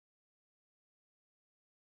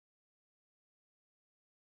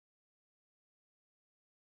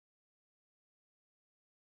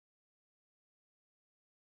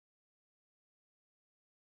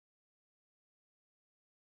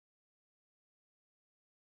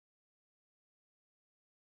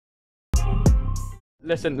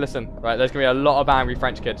Listen. Right, there's gonna be a lot of angry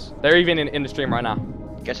French kids. They're even in the stream right now.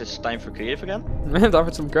 Guess it's time for creative again. Time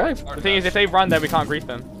for some grief. The thing is, if they run, then we can't grief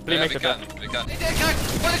them. Please make it. We can.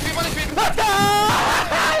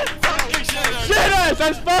 Shit,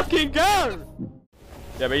 let's fucking go!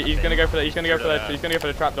 Yeah, but he's gonna go for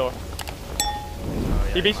the trapdoor.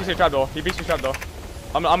 He beats you to the trapdoor.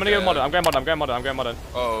 I'm gonna go modern. I'm going modern.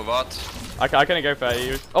 Oh, what? I couldn't go for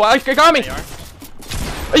it. Oh, he got me!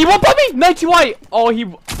 Oh, you want me? 90 white! Oh,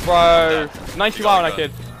 bro. 90 white on that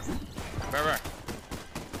kid. Where?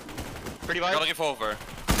 Pretty wide. Got a revolver.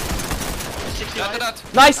 60 wide.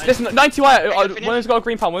 Nice! Listen, 90 white. One has got a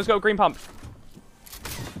green pump.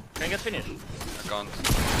 Can I get finished? I can't.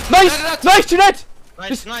 Nice, Jeanette!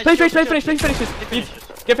 Nice. Play finishes.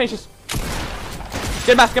 Get finishes.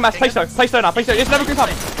 Get mass. Play slow now. It's another green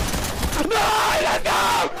pump. No!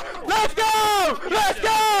 Let's go!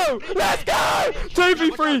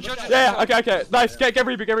 2v3! Yeah, okay. Nice, get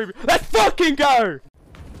Reboot. Let's fucking go! Are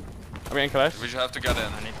we getting close? We should have to get in.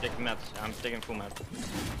 I need to take mats. I'm taking full mat.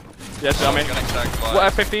 Yes, I mean. What,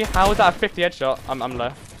 a 50? How is that a 50 headshot? I'm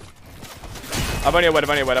low. I'm only a word.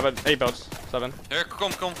 I've had 8 builds. 7. Here,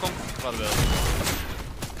 come. What build?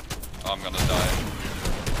 Oh, I'm gonna die.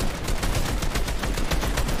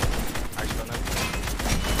 Actually, don't know.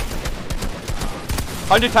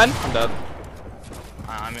 110? I'm dead.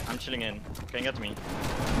 I'm chilling in. Can you get to me? You're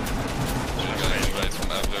getting blades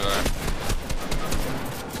from everywhere.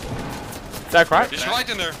 Dead, right? He's right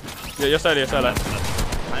in there. Yeah, you're solo.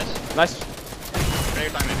 Nice. Very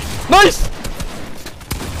time maybe. Nice!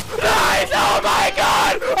 Oh my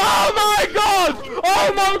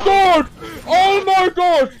god!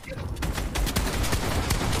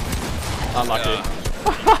 Unlucky. Yeah.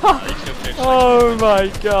 Oh my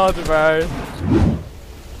god, bro.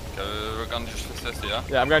 Okay, we're gonna just fix this, yeah?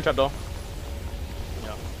 Yeah, I'm going trapdoor.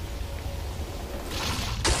 Yeah.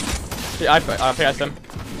 Yeah, I PS him.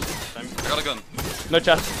 I got a gun. No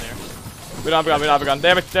chest. We don't have a gun. They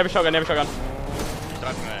have a shotgun. He's driving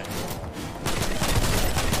away.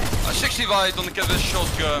 60 wide on the kid with a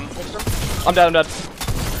shotgun. I'm dead.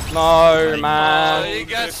 No, man. He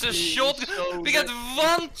gets a shotgun. We get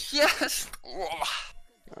one chest.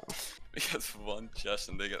 We get one chest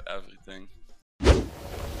and they get everything.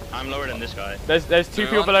 I'm lower than this guy. There's 2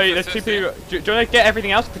 people below you. There's 2 people. Do you want to get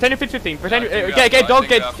everything else? Pretend you're 15. Pretend get dog.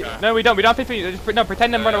 No, we don't. We don't have 15. No,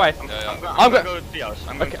 pretend them run away. I'm gonna go to the house.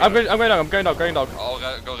 I'm going dog. I'll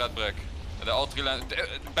go red brick. The all 3 lines.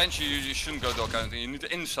 Benji, you shouldn't go dog. You need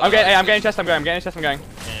to inside. I'm getting chest. I'm going. Yeah.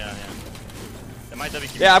 They might have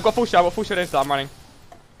Yeah, I've got full shot. Inside. I'm running.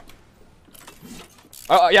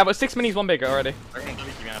 Oh yeah, but 6 minis, 1 bigger already. They're gonna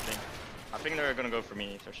WQ me, I think they're gonna go for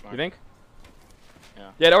me if they're smart. You think?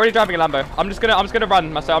 Yeah. Yeah, they're already driving a Lambo. I'm just gonna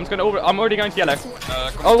run myself. I'm already going to yellow.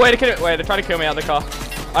 Oh wait, they're trying to kill me out of the car.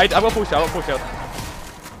 I've got full shield.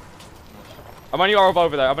 I'm only got a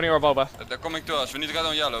revolver though. They're coming to us. We need to get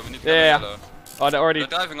on yellow. Yeah. Oh, they're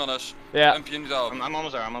driving on us. Yeah. I'm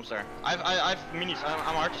almost there. I've minis.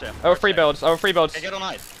 I'm arch chef. Over 3 builds. Hey, get on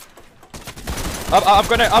ice. I'm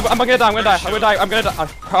gonna die. Oh! I'm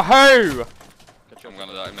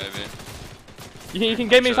gonna die maybe. You can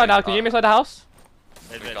get me inside now. Can you get me inside the house?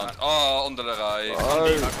 Wait. Oh, under the rij. I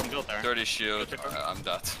come build there. Dirty shield. I'm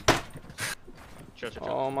dead. Sure.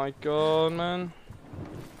 Oh my god, man.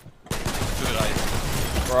 To the right.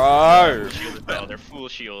 Bro. Shield as well. They're full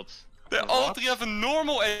shields. They all 3 have a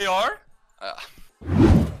normal AR.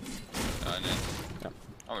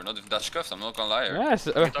 Oh, we're not even that scuffed, I'm not gonna lie here. Yes,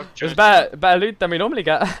 it's better loot than we normally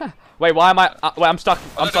get. Wait, why am I? Wait, I'm stuck.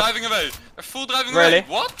 They're driving away. They're full driving really? away.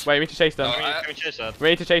 What? Wait, we need to chase them. No, Can we chase that? We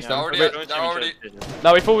need to chase them. No,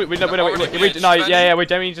 we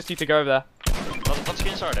genuinely just need to go over there. What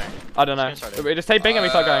skins are there? I don't know. We just take Bing and we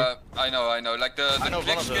start going. I know. Like the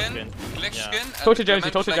click skin. Talk to Jonesy.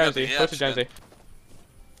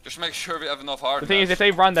 Just make sure we have enough hard. The thing is, if they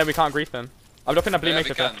run, then we can't grief them. I'm looking at blue makes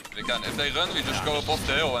we can. If they run, we just go above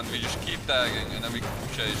the hill and we just keep tagging and then we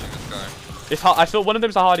keep chasing this car. It's hard. I saw one of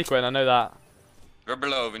them's a hardy quinn. I know that. We're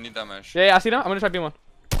below. We need damage. Yeah, I see that. I'm gonna try beam one.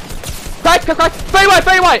 Crack! Very white.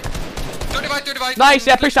 30 white. Nice.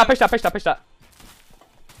 Yeah, push that.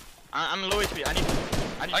 I'm low HP.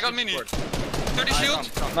 I got mini. 30 shield.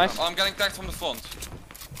 Nice. Oh, I'm getting tagged from the front.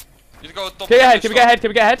 Need to go top. Can we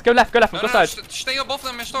get ahead? Go left. Go side. Stay above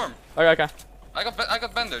them in storm. Okay. I got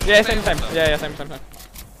bandage. Yeah, same. Yeah, same.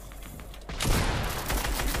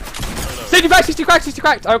 60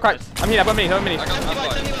 cracked. Oh, cracked. I'm here. I've got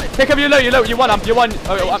minis. Pick up your low. You won.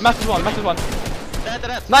 Oh, master's one.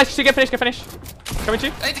 Dead. Nice. Get finish. Coming to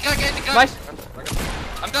you. 80 crack. Nice.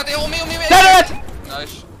 I'm dead. On me. Dead.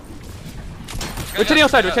 Nice. We're chilling on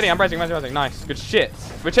side, we're chilling. I'm rising. Nice, good shit.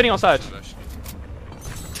 We're chilling on side.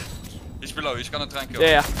 He's below, he's gonna try and kill.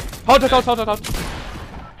 Yeah. Hold. Got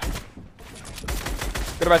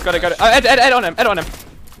it. Ed on him.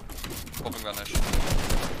 Popping vanish.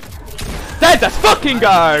 Dead, let's fucking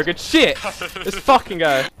go! Good shit! Let's fucking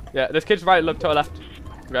go. Yeah, this kid's right, look to our left.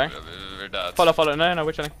 Okay. We're dead. Follow. No,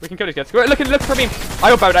 which one? We can kill these kids. Look for me. I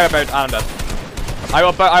got bowed. I'm dead. I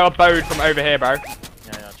got bowed from over here, bro.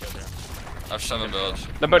 Yeah, chill. I have 7 builds.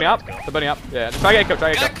 They're burning up. Yeah, just try to get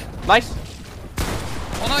a kill. Nice.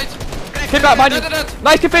 All night. Kid back behind you.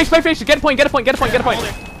 Nice, kid finish. Get a point. I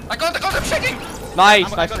got it, I'm shaking! Nice.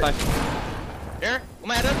 Here, on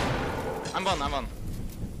my head. I'm one.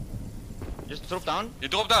 Just drop down. You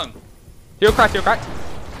drop down. He'll crack.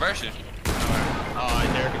 Where is he? Oh,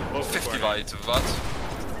 there. Both 50 white, what?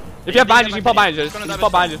 If you have bandages, you can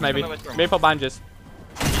pop bandages. Maybe pop bandages.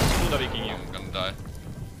 I'm gonna die.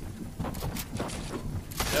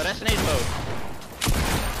 The rest is low.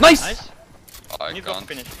 Nice! Oh, I Need to can't.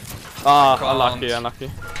 finish. Ah, Can't. unlucky.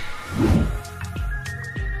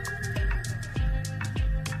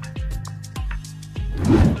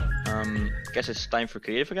 Guess it's time for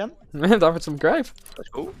creative again. Time for some grave. Let's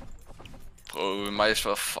go. Bro, we might as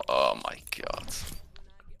well. Oh my god.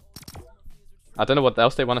 I don't know what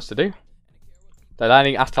else they want us to do. They're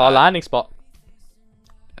landing at our landing spot.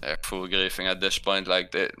 Yeah, full griefing at this point,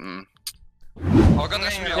 like that. Oh, I got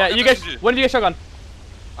SMG. Yeah, you guys. When did you get shotgun?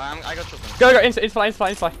 I got shotgun. Go, in fly.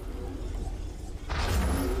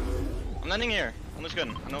 I'm landing here. On this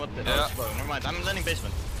gun. I know what the Yeah. oh, never mind. I'm landing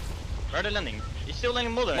basement. Where are they landing? He's still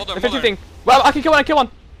landing modern. Modern. The 50 thing. Well, I can kill one.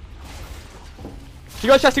 He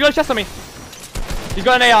got a chest on me. He's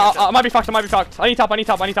got an AR. I might be fucked. I need help.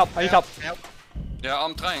 Help. Yeah,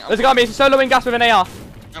 I'm trying. There's a guy on me. He's soloing gas with an AR.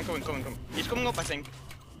 I'm coming. He's coming up, I think.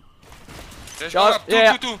 There's Yeah, one up.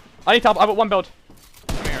 yeah. Two. I need help. I've got one build.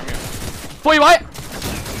 I'm here. 40 white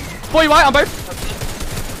on both.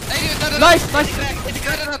 Hey, Nice.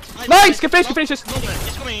 Nice. Good finishes.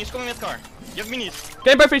 He's coming with car. You have minis.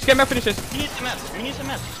 Get him both finishes. He needs a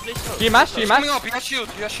match. Please go. Do you match? He's coming up. He has shield.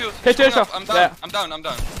 Okay, He's chill, coming up. chill. I'm down. Yeah. I'm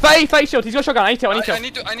down. 30 shield. He's got shotgun. I need to. I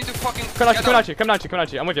need to fucking. Come at you. Come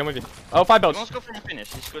at you. I'm with you. Oh, 5 He builds. wants to go for my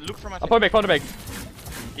finish. He's going to look for my I'll finish. follow big.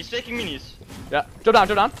 He's taking minis. Yeah. Drop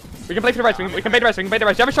down. We can play for the rest. We can bait the rest. You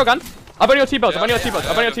have a shotgun? I've only got 2 builds. I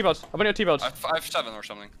have 7 or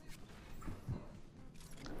something.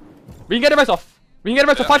 We can get the rest off.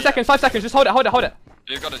 For 5 seconds. 5 seconds. Just hold it.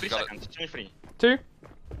 You got 3 it. seconds. 23. 2,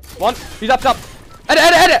 1. He's up.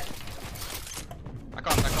 Edit. I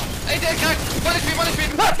can't. Hey, there, crack! Punish me!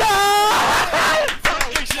 Let's go!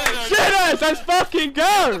 Shitters! Let's fucking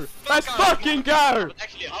go!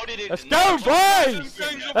 Actually, how did it? Let's go, boys!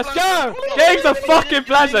 Let's go! Games are fucking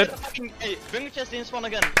pleasant! Hey, bunker chest didn't spawn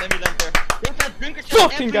again. Then we land there. We have had bunker chest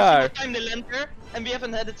Fucking every go. single time they land there, and we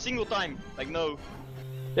haven't had it single time. Like, no.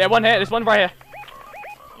 Yeah, one here. There's one right here.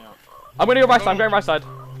 Yeah. I'm gonna go right side. I'm going right side.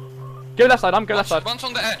 Go left side. I'm going left side. One's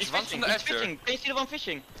on the edge. He's One's on fishing. the He's edge here. fishing. Can you see the one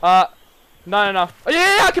fishing? No. Oh,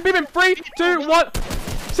 yeah, I can beat him. 3, 2, 1.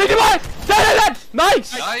 61! Dead!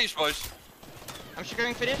 Nice! Nice, boys. I'm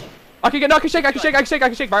securing finish. I can shake,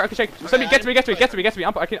 bro. I can shake. Send me, get to me. Cause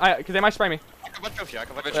they might spray me. I can watch trophy.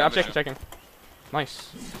 Yeah, I'm shaking. Nice.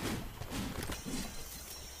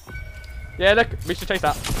 Yeah, look, we should chase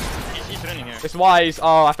that. He's running here. It's wise.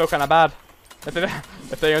 Oh, I feel kind of bad. If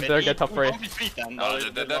they don't get top 3. No,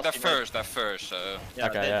 they're first. Yeah,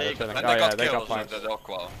 Okay, yeah, they they're And chilling. they Oh, yeah, got they got kills. points. They're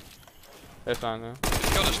qual. It's fine, yeah.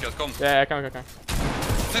 Kill this kid, come. Yeah, come.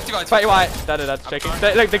 50 white. 30 white. That's shaking.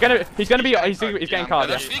 Look, he's getting card,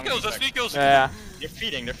 yeah. There's 3 kills. Yeah. They're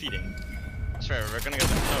feeding. I swear, we're gonna get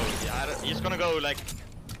them. No, yeah, he's gonna go like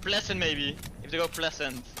pleasant maybe. If they go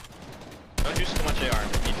pleasant. Don't use too much AR.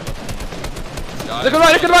 Look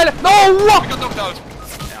at right. No, what? We got knocked out.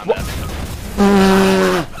 Yeah, I'm What? dead.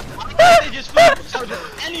 They just flew out of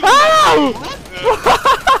any How?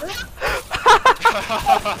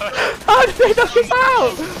 How did they knock us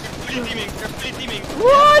out? They're split teaming.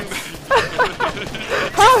 What?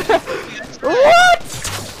 What?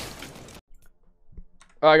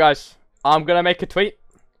 Alright, guys. I'm gonna make a tweet,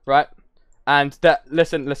 right? And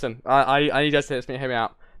listen. I need you guys to hear me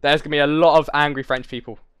out. There's gonna be a lot of angry French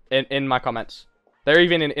people in my comments. They're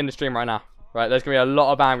even in the stream right now, right? There's gonna be a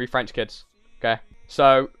lot of angry French kids. Okay,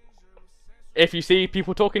 so if you see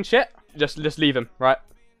people talking shit, just leave them, right?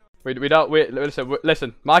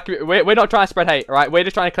 Listen, Mike, we're not trying to spread hate, right? We're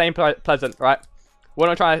just trying to claim pleasant, right? We're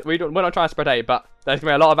not trying to spread hate, but there's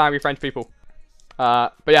gonna be a lot of angry French people.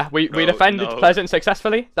 But yeah, we defended pleasant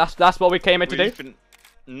successfully. That's what we came here to do.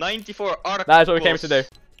 94 articles. That is what we came here to do.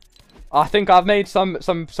 I think I've made some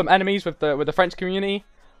enemies with the French community,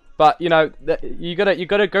 but you know you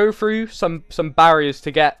gotta go through some barriers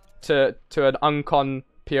to get to an uncon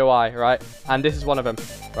POI, right? And this is one of them,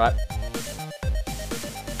 right?